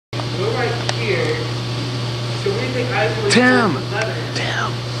we're right here. So we think isolate Tim! Lebanon.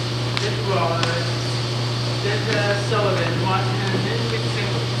 Tim! Then Ross. Then Sullivan, Washington, then Big St.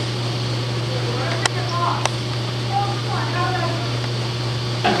 Louis.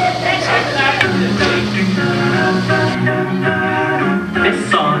 This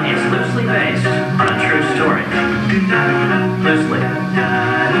song is loosely based on a true story. Loosely.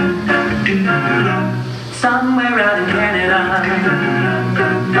 Somewhere out in Canada,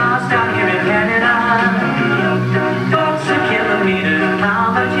 lost out here in Canada. What's a kilometer?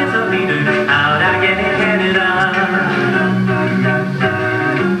 How much is a meter? Out again in Canada.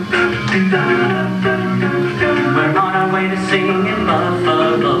 We're on our way to sing in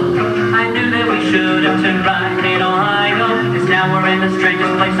Buffalo. I knew that we should have turned right in Ohio, 'cause now we're in the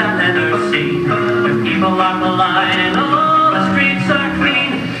strangest place I've ever seen, where people are polite and all the streets are clean.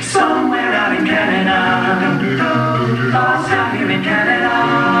 Somewhere out in Canada, lost out here in Canada.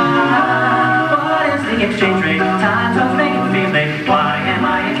 What is the exchange rate? Times don't make it feel late. Why am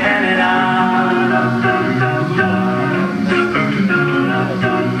I in Canada?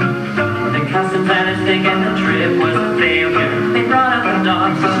 The customs planners thinking the trip was a failure. They brought up a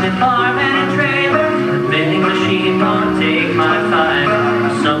dog from the farm and a trailer. The vending machine won't take my five.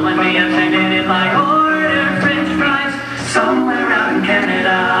 Someone be offended if I order French fries. Somewhere out in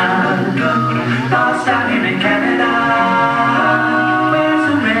Canada, lost out here in Canada. Where's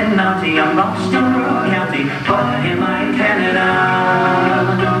the red mountie? I'm lost in rural county. Why am I in Canada?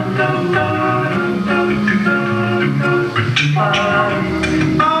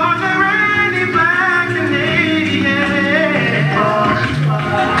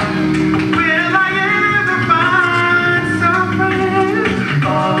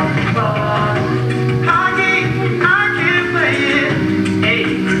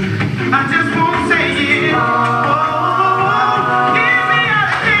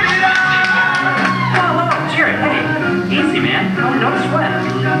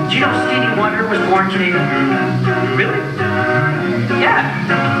 Born Canadian. Really? Yeah.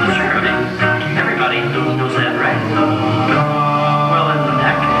 Sure. I mean, everybody knows that, right? Well, in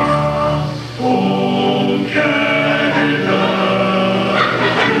that case. Oh, Canada,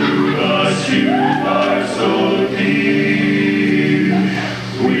 to us you are so dear.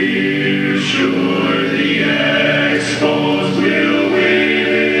 We're sure the Expos will win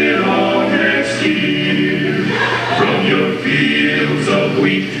it all next year. From your fields of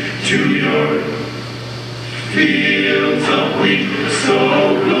wheat to your fields of wheat, so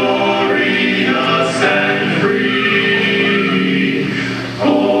glorious and free.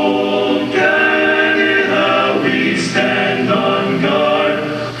 Oh, Canada, we stand on guard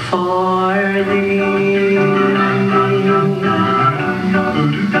For thee.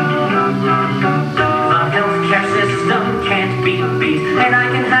 The healthcare system can't be beat, and I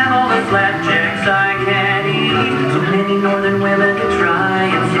can have all the flapjacks I can eat. So many northern women can try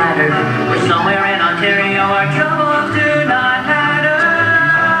and flatter. We're somewhere in Ontario, our troubles do not matter.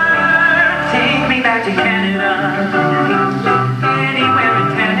 Take me back to Canada, anywhere in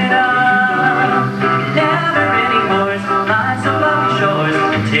Canada. Never any wars, lots of lovely shores.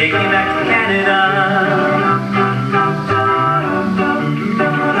 Take me back to Canada.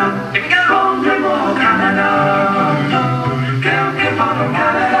 Here we go! From Canada,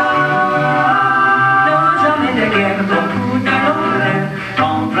 Canada. No jamais de guerre, beaucoup de l'honneur.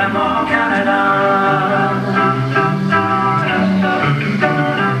 Vraiment Canada.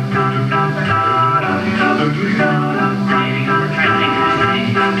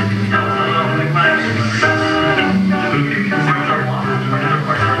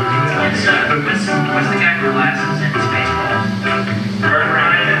 What's the guy with glasses and Spaceballs? Burt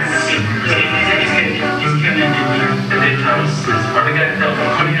Ryan. He's Kevin and Thomas. Or the guy that tells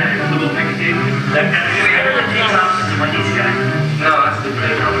little picnic. That guy. Dave Thomas is the Wendy's guy. No, that's the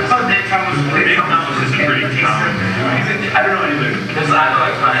Dave Thomas. Oh, Dave Thomas. Dave Thomas is pretty common. I don't know anything. I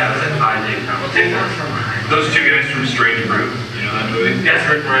said five Dave Thomas. Those two guys from Strange Brew. You know that movie? Yes,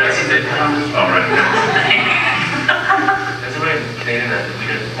 Rick Moranis. He's Dave Thomas. Oh, right. There's somebody Canadian that we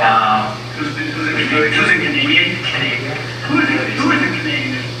did. Who's in Canadian? Canadian? Who